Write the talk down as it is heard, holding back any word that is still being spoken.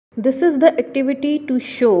This is the activity to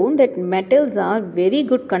show that metals are very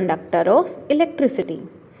good conductor of electricity.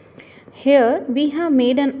 Here we have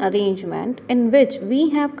made an arrangement in which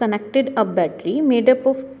we have connected a battery made up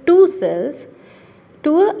of two cells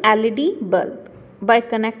to a LED bulb by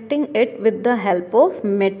connecting it with the help of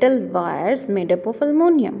metal wires made up of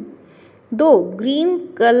aluminum. Though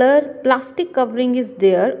green color plastic covering is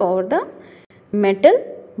there over the metal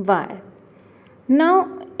wire.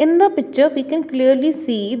 Now in the picture we can clearly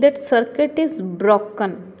see that circuit is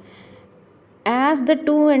broken as the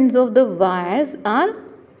two ends of the wires are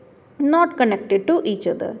not connected to each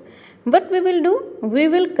other. What we will do? We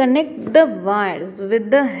will connect the wires with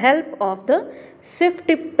the help of the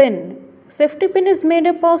safety pin. Safety pin is made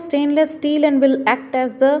up of stainless steel and will act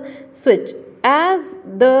as the switch. As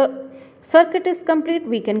the circuit is complete,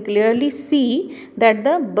 we can clearly see that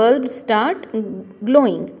the bulbs start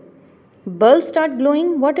glowing. Bulbs start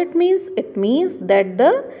glowing. What it means? It means that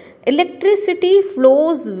the electricity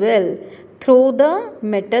flows well through the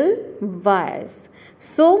metal wires.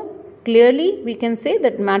 So clearly we can say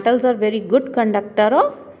that metals are very good conductor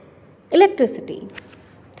of electricity.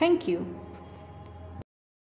 Thank you.